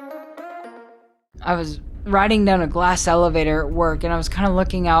 I was riding down a glass elevator at work, and I was kind of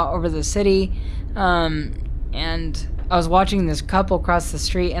looking out over the city, and I was watching this couple cross the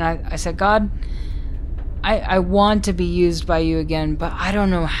street, and I said, God, I want to be used by you again, but I don't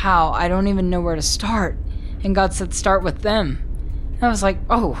know how. I don't even know where to start. And God said, start with them. And I was like,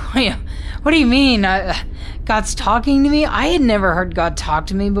 oh, what do you mean? God's talking to me? I had never heard God talk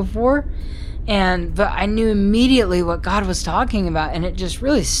to me before. But I knew immediately what God was talking about, and it just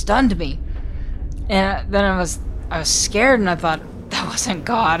really stunned me. And then I was scared, and I thought, that wasn't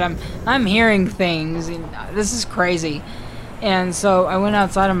God. I'm hearing things, and this is crazy. And so I went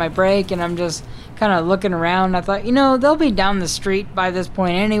outside on my break, and I'm just kind of looking around. I thought, they'll be down the street by this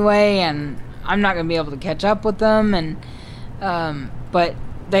point anyway, and I'm not going to be able to catch up with them. But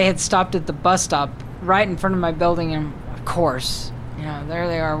they had stopped at the bus stop right in front of my building, and of course, there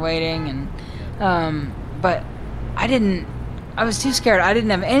they are waiting. But I was too scared. I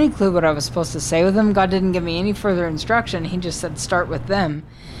didn't have any clue what I was supposed to say with them. God didn't give me any further instruction. He just said, start with them.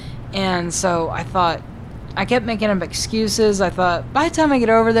 And so I kept making up excuses. I thought, by the time I get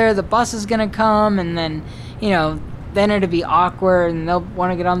over there, the bus is going to come, and then, then it'd be awkward, and they'll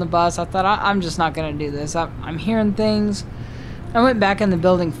want to get on the bus. I thought, I'm just not going to do this. I'm hearing things. I went back in the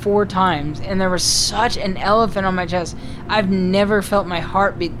building 4 times, and there was such an elephant on my chest. I've never felt my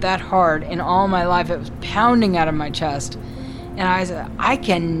heart beat that hard in all my life. It was pounding out of my chest. And I said, I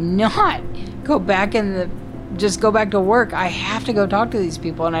cannot go back just go back to work. I have to go talk to these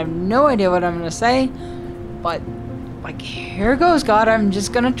people, and I have no idea what I'm going to say. But, here goes, God. I'm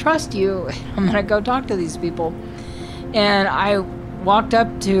just going to trust you. I'm going to go talk to these people. And I walked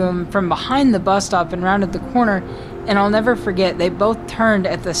up to them from behind the bus stop and rounded the corner, and I'll never forget, they both turned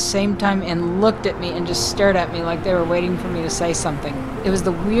at the same time and looked at me and just stared at me like they were waiting for me to say something. It was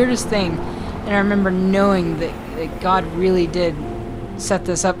the weirdest thing. And I remember knowing that God really did set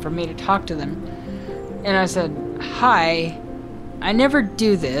this up for me to talk to them. And I said, hi, I never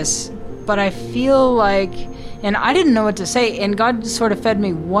do this, but I feel like, and I didn't know what to say, and God sort of fed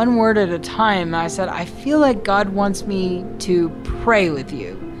me one word at a time. I said, I feel like God wants me to pray with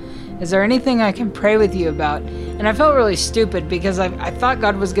you. Is there anything I can pray with you about? And I felt really stupid because I thought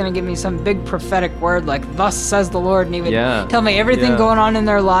God was going to give me some big prophetic word like, thus says the Lord, and he would tell me everything going on in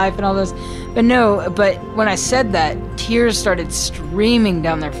their life and all this. But no, but when I said that, tears started streaming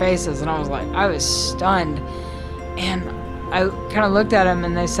down their faces, and I was stunned. And I kind of looked at them,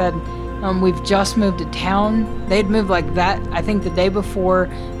 and they said, we've just moved to town. They'd moved like that, I think the day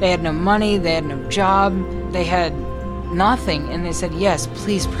before. They had no money, they had no job, they had nothing. And they said, yes,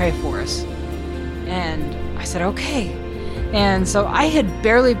 please pray for us. And I said, okay. And so I had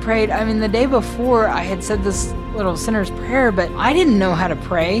barely prayed. I mean, the day before I had said this little sinner's prayer, but I didn't know how to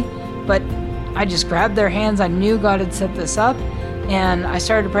pray. But I just grabbed their hands. I knew God had set this up. And I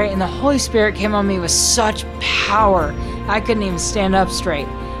started to pray, and the Holy Spirit came on me with such power. I couldn't even stand up straight.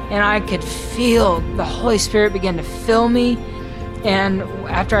 And I could feel the Holy Spirit begin to fill me. And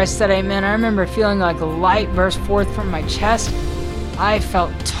after I said amen, I remember feeling like a light burst forth from my chest. I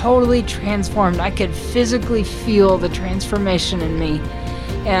felt totally transformed. I could physically feel the transformation in me.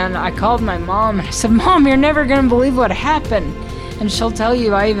 And I called my mom, and I said, Mom, you're never going to believe what happened. And she'll tell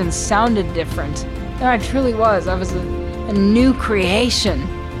you I even sounded different. And I truly was. I was a new creation.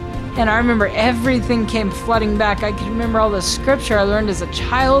 And I remember everything came flooding back. I could remember all the scripture I learned as a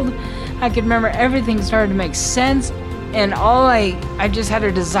child. I could remember everything started to make sense. And I just had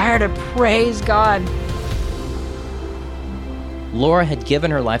a desire to praise God. Laura had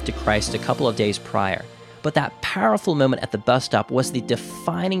given her life to Christ a couple of days prior, but that powerful moment at the bus stop was the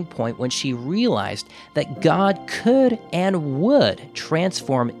defining point when she realized that God could and would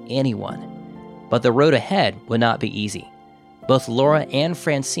transform anyone. But the road ahead would not be easy. Both Laura and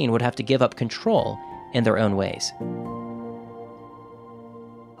Francine would have to give up control in their own ways.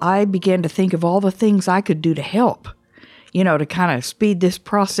 I began to think of all the things I could do to help, to kind of speed this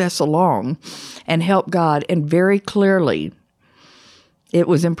process along and help God. And very clearly, it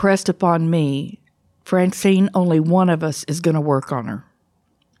was impressed upon me, Francine, only one of us is going to work on her.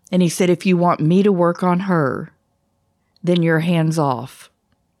 And he said, if you want me to work on her, then you're hands off.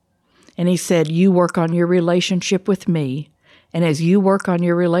 And he said, you work on your relationship with me. And as you work on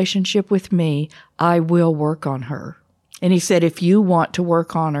your relationship with me, I will work on her. And he said, if you want to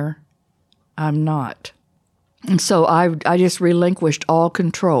work on her, I'm not. And so I just relinquished all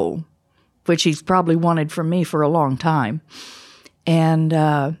control, which he's probably wanted from me for a long time. And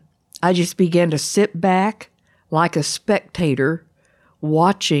I just began to sit back like a spectator,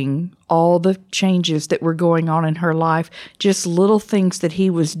 watching all the changes that were going on in her life, just little things that he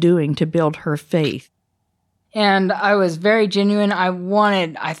was doing to build her faith. And I was very genuine.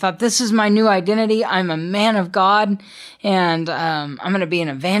 I thought, this is my new identity. I'm a man of God, and I'm going to be an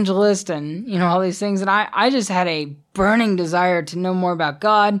evangelist and, all these things. And I just had a burning desire to know more about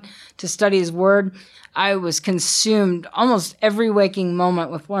God, to study his word. I was consumed almost every waking moment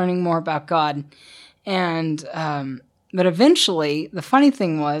with learning more about God. And, but eventually, the funny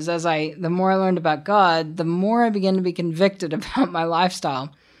thing was, the more I learned about God, the more I began to be convicted about my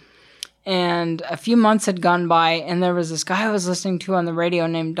lifestyle. And a few months had gone by, and there was this guy I was listening to on the radio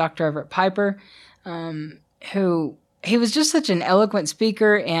named Dr. Everett Piper, who he was just such an eloquent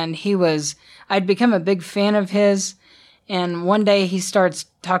speaker, and I'd become a big fan of his. And one day he starts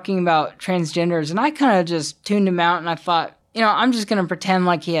talking about transgenders, and I kind of just tuned him out, and I thought, I'm just going to pretend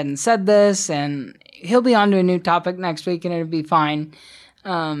like he hadn't said this, and he'll be on to a new topic next week, and it'll be fine.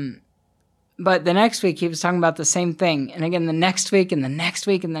 But the next week, he was talking about the same thing. And again, the next week, and the next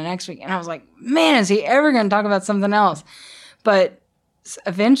week, and the next week. And I was like, man, is he ever going to talk about something else? But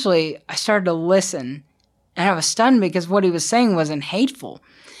eventually, I started to listen. And I was stunned because what he was saying wasn't hateful.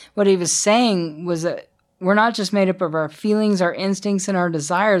 What he was saying was that we're not just made up of our feelings, our instincts, and our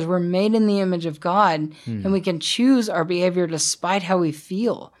desires. We're made in the image of God. And we can choose our behavior despite how we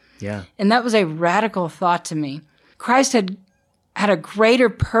feel. Yeah. And that was a radical thought to me. Christ had a greater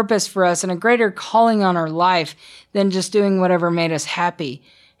purpose for us and a greater calling on our life than just doing whatever made us happy.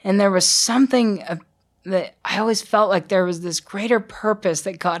 And there was something that I always felt like there was this greater purpose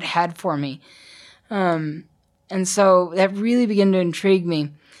that God had for me. And so that really began to intrigue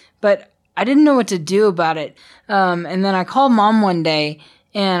me. But I didn't know what to do about it. And then I called Mom one day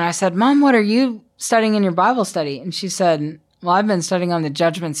and I said, Mom, what are you studying in your Bible study? And she said, well, I've been studying on the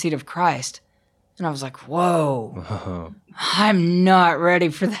judgment seat of Christ. And I was like, whoa, I'm not ready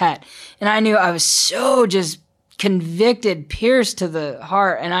for that. And I knew I was so just convicted, pierced to the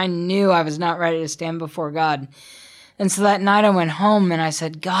heart, and I knew I was not ready to stand before God. And so that night I went home and I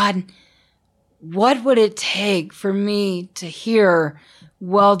said, God, what would it take for me to hear,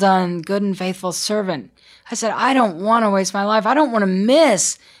 well done, good and faithful servant? I said, I don't want to waste my life. I don't want to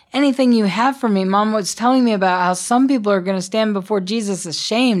miss anything you have for me. Mom was telling me about how some people are going to stand before Jesus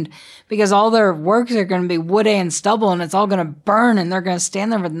ashamed because all their works are going to be wood, hay, and stubble, and it's all going to burn, and they're going to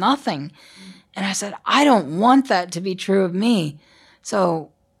stand there with nothing. And I said, I don't want that to be true of me.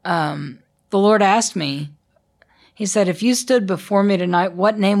 So the Lord asked me, he said, if you stood before me tonight,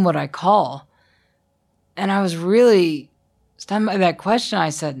 what name would I call? And I was really stunned by that question.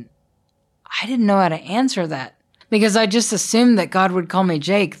 I said, I didn't know how to answer that. Because I just assumed that God would call me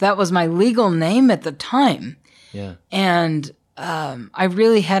Jake. That was my legal name at the time. Yeah. And I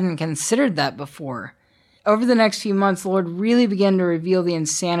really hadn't considered that before. Over the next few months, the Lord really began to reveal the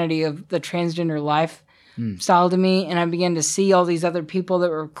insanity of the transgender lifestyle to me. And I began to see all these other people that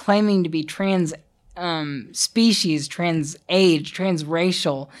were claiming to be trans species, trans age,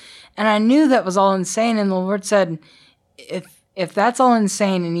 transracial. And I knew that was all insane. And the Lord said, if that's all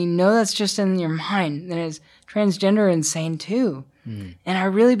insane and you know that's just in your mind, then it's transgender insane too. And I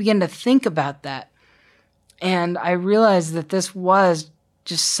really began to think about that. And I realized that this was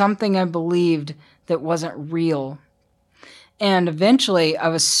just something I believed that wasn't real. And eventually I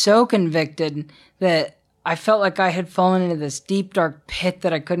was so convicted that I felt like I had fallen into this deep, dark pit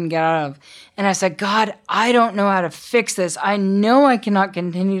that I couldn't get out of. And I said, God, I don't know how to fix this. I know I cannot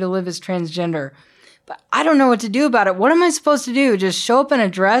continue to live as transgender, but I don't know what to do about it. What am I supposed to do? Just show up in a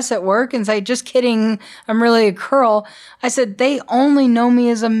dress at work and say, just kidding, I'm really a girl? I said, they only know me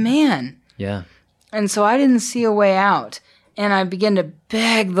as a man. Yeah. And so I didn't see a way out. And I began to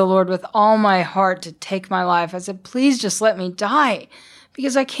beg the Lord with all my heart to take my life. I said, please just let me die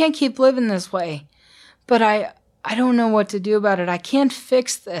because I can't keep living this way. But I don't know what to do about it. I can't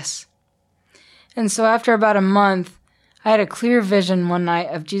fix this. And so after about a month, I had a clear vision one night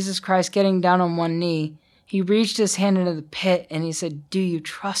of Jesus Christ getting down on one knee. He reached his hand into the pit and he said, "Do you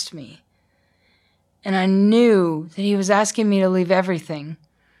trust me?" And I knew that he was asking me to leave everything.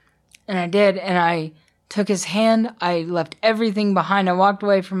 And I did. And I took his hand. I left everything behind. I walked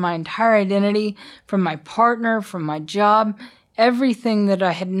away from my entire identity, from my partner, from my job, everything that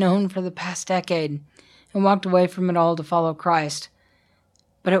I had known for the past decade, and walked away from it all to follow Christ.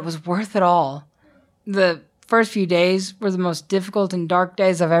 But it was worth it all. The first few days were the most difficult and dark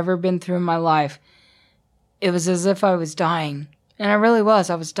days I've ever been through in my life. It was as if I was dying. And I really was.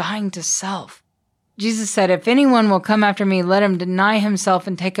 I was dying to self. Jesus said, "If anyone will come after me, let him deny himself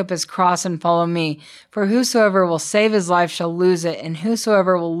and take up his cross and follow me. For whosoever will save his life shall lose it, and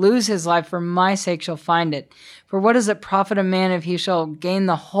whosoever will lose his life for my sake shall find it. For what does it profit a man if he shall gain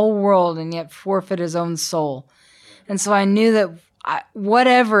the whole world and yet forfeit his own soul?" And so I knew that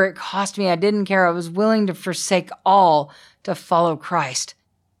whatever it cost me, I didn't care. I was willing to forsake all to follow Christ.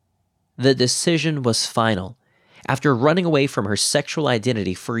 The decision was final. After running away from her sexual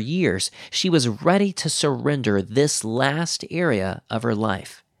identity for years, she was ready to surrender this last area of her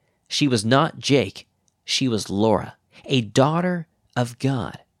life. She was not Jake. She was Laura, a daughter of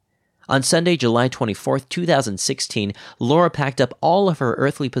God. On Sunday, July 24th, 2016, Laura packed up all of her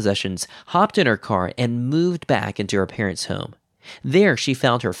earthly possessions, hopped in her car, and moved back into her parents' home. There, she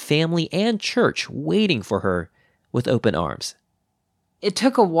found her family and church waiting for her with open arms. It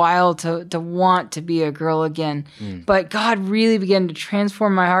took a while to want to be a girl again, but God really began to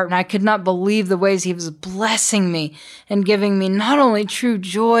transform my heart, and I could not believe the ways he was blessing me and giving me not only true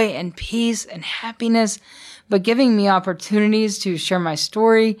joy and peace and happiness, but giving me opportunities to share my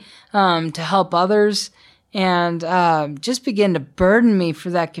story, to help others, and just begin to burden me for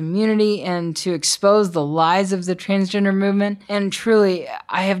that community and to expose the lies of the transgender movement. And truly,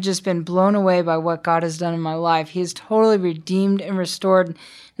 I have just been blown away by what God has done in my life. He has totally redeemed and restored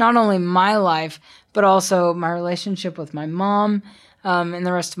not only my life, but also my relationship with my mom and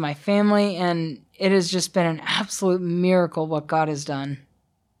the rest of my family. And it has just been an absolute miracle what God has done.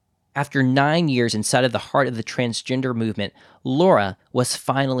 After 9 years inside of the heart of the transgender movement, Laura was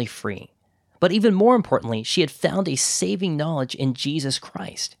finally free. But even more importantly, she had found a saving knowledge in Jesus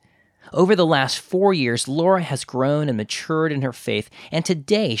Christ. Over the last 4 years, Laura has grown and matured in her faith, and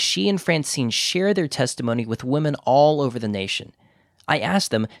today she and Francine share their testimony with women all over the nation. I asked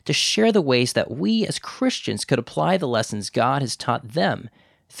them to share the ways that we as Christians could apply the lessons God has taught them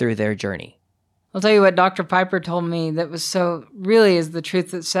through their journey. I'll tell you what Dr. Piper told me that was really is the truth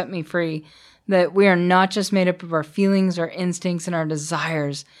that set me free, that we are not just made up of our feelings, our instincts, and our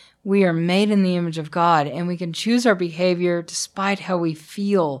desires. We are made in the image of God, and we can choose our behavior despite how we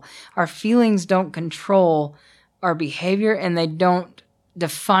feel. Our feelings don't control our behavior, and they don't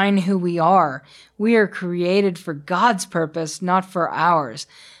define who we are. We are created for God's purpose, not for ours.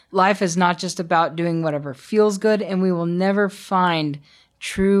 Life is not just about doing whatever feels good, and we will never find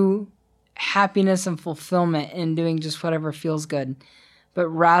true happiness and fulfillment in doing just whatever feels good, but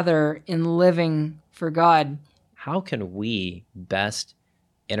rather in living for God. How can we best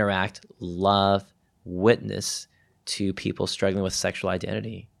interact, love, witness to people struggling with sexual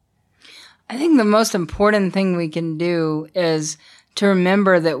identity? I think the most important thing we can do is to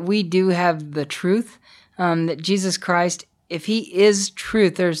remember that we do have the truth, that Jesus Christ, if he is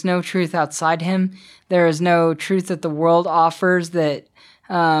truth, there's no truth outside him. There is no truth that the world offers that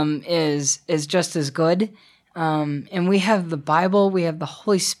is just as good. And we have the Bible, we have the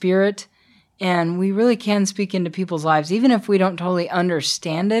Holy Spirit, and we really can speak into people's lives. Even if we don't totally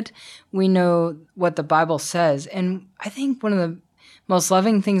understand it, we know what the Bible says. And I think one of the most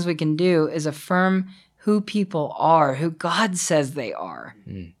loving things we can do is affirm who people are, who God says they are.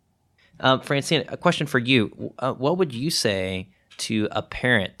 Francine, a question for you. What would you say to a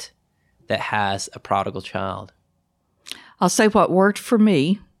parent that has a prodigal child? I'll say what worked for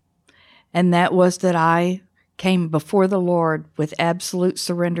me, and that was that I came before the Lord with absolute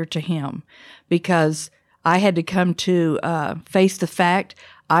surrender to him, because I had to come to face the fact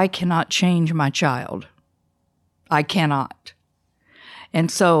I cannot change my child. I cannot.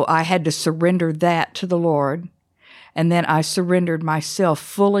 And so I had to surrender that to the Lord, and then I surrendered myself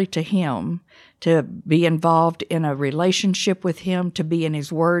fully to him, to be involved in a relationship with him, to be in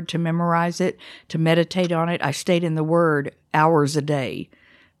his word, to memorize it, to meditate on it. I stayed in the word hours a day.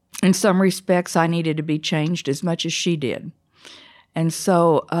 In some respects, I needed to be changed as much as she did. And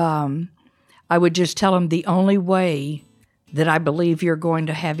so I would just tell him the only way that I believe you're going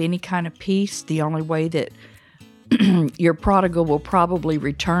to have any kind of peace, the only way that your prodigal will probably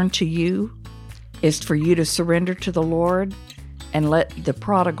return to you, is for you to surrender to the Lord and let the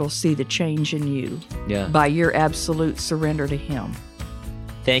prodigal see the change in you by your absolute surrender to him.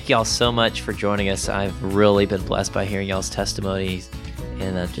 Thank y'all so much for joining us. I've really been blessed by hearing y'all's testimonies,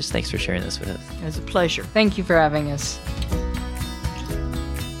 and just thanks for sharing this with us. It was a pleasure. Thank you for having us.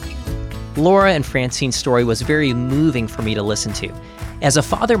 Laura and Francine's story was very moving for me to listen to. As a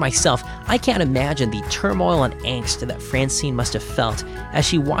father myself, I can't imagine the turmoil and angst that Francine must have felt as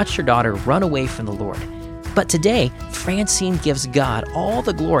she watched her daughter run away from the Lord. But today, Francine gives God all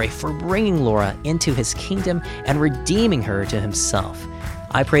the glory for bringing Laura into his kingdom and redeeming her to himself.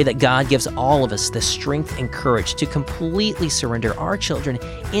 I pray that God gives all of us the strength and courage to completely surrender our children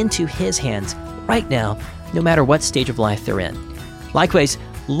into his hands right now, no matter what stage of life they're in. Likewise,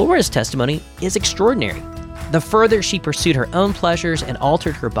 Laura's testimony is extraordinary. The further she pursued her own pleasures and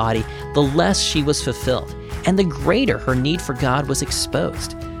altered her body, the less she was fulfilled, and the greater her need for God was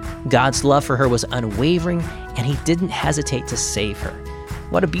exposed. God's love for her was unwavering, and he didn't hesitate to save her.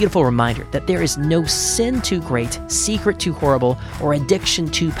 What a beautiful reminder that there is no sin too great, secret too horrible, or addiction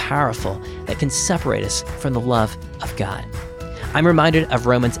too powerful that can separate us from the love of God. I'm reminded of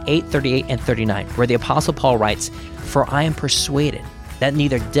Romans 8:38 and 39, where the Apostle Paul writes, "For I am persuaded that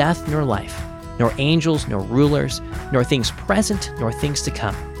neither death nor life, nor angels, nor rulers, nor things present, nor things to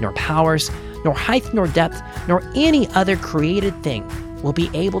come, nor powers, nor height, nor depth, nor any other created thing will be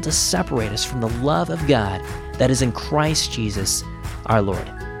able to separate us from the love of God that is in Christ Jesus, our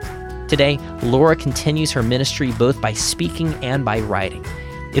Lord." Today, Laura continues her ministry both by speaking and by writing.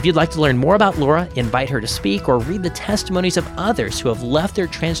 If you'd like to learn more about Laura, invite her to speak, or read the testimonies of others who have left their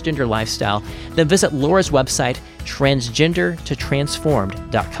transgender lifestyle, then visit Laura's website,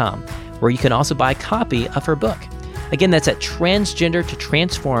 transgendertotransformed.com, where you can also buy a copy of her book. Again, that's at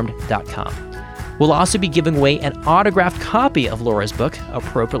transgendertotransformed.com. We'll also be giving away an autographed copy of Laura's book,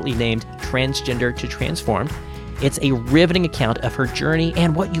 appropriately named Transgender to Transformed. It's a riveting account of her journey,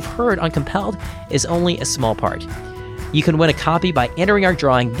 and what you've heard on Compelled is only a small part. You can win a copy by entering our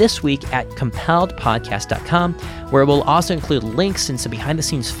drawing this week at compelledpodcast.com, where we'll also include links and some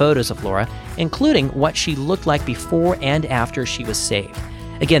behind-the-scenes photos of Laura, including what she looked like before and after she was saved.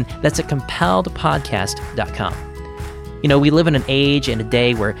 Again, that's at compelledpodcast.com. You know, we live in an age and a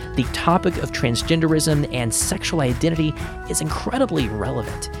day where the topic of transgenderism and sexual identity is incredibly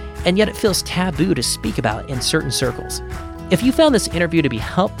relevant, and yet it feels taboo to speak about in certain circles. If you found this interview to be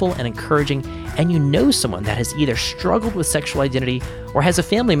helpful and encouraging, and you know someone that has either struggled with sexual identity or has a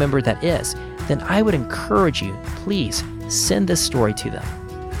family member that is, then I would encourage you, please send this story to them.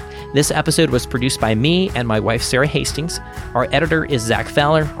 This episode was produced by me and my wife, Sarah Hastings. Our editor is Zach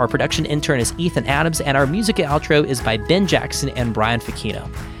Fowler. Our production intern is Ethan Adams, and our music outro is by Ben Jackson and Brian Facchino.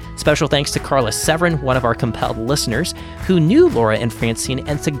 Special thanks to Carla Severin, one of our Compelled listeners, who knew Laura and Francine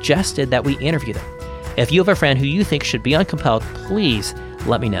and suggested that we interview them. If you have a friend who you think should be on Compelled, please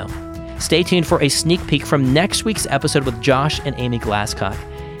let me know. Stay tuned for a sneak peek from next week's episode with Josh and Amy Glasscock.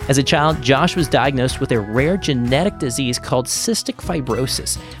 As a child, Josh was diagnosed with a rare genetic disease called cystic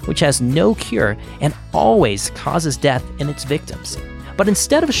fibrosis, which has no cure and always causes death in its victims. But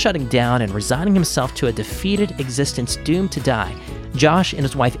instead of shutting down and resigning himself to a defeated existence doomed to die, Josh and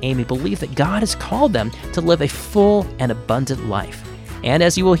his wife Amy believe that God has called them to live a full and abundant life. And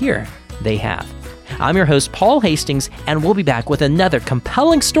as you will hear, they have. I'm your host, Paul Hastings, and we'll be back with another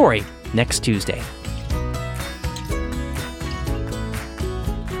compelling story next Tuesday.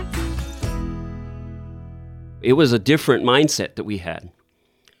 It was a different mindset that we had.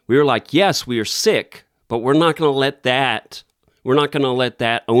 We were like, yes, we are sick, but we're not going to let that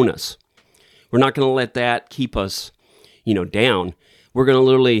own us. We're not going to let that keep us, down. We're going to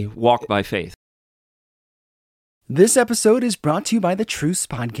literally walk by faith. This episode is brought to you by the Truce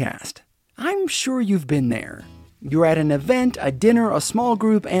Podcast. I'm sure you've been there. You're at an event, a dinner, a small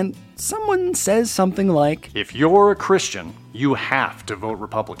group, and someone says something like, "If you're a Christian, you have to vote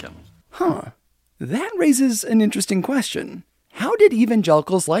Republican." That raises an interesting question. How did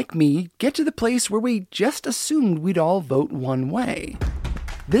evangelicals like me get to the place where we just assumed we'd all vote one way?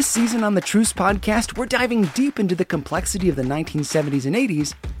 This season on the Truce Podcast, we're diving deep into the complexity of the 1970s and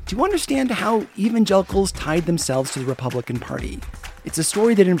 80s to understand how evangelicals tied themselves to the Republican Party. It's a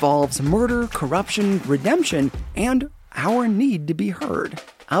story that involves murder, corruption, redemption, and our need to be heard.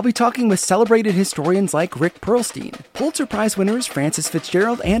 I'll be talking with celebrated historians like Rick Perlstein, Pulitzer Prize winners Francis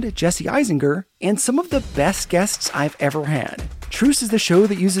Fitzgerald and Jesse Eisinger, and some of the best guests I've ever had. Truce is the show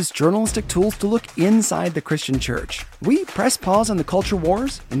that uses journalistic tools to look inside the Christian church. We press pause on the culture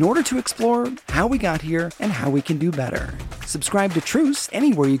wars in order to explore how we got here and how we can do better. Subscribe to Truce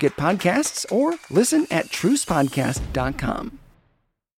anywhere you get podcasts or listen at trucepodcast.com.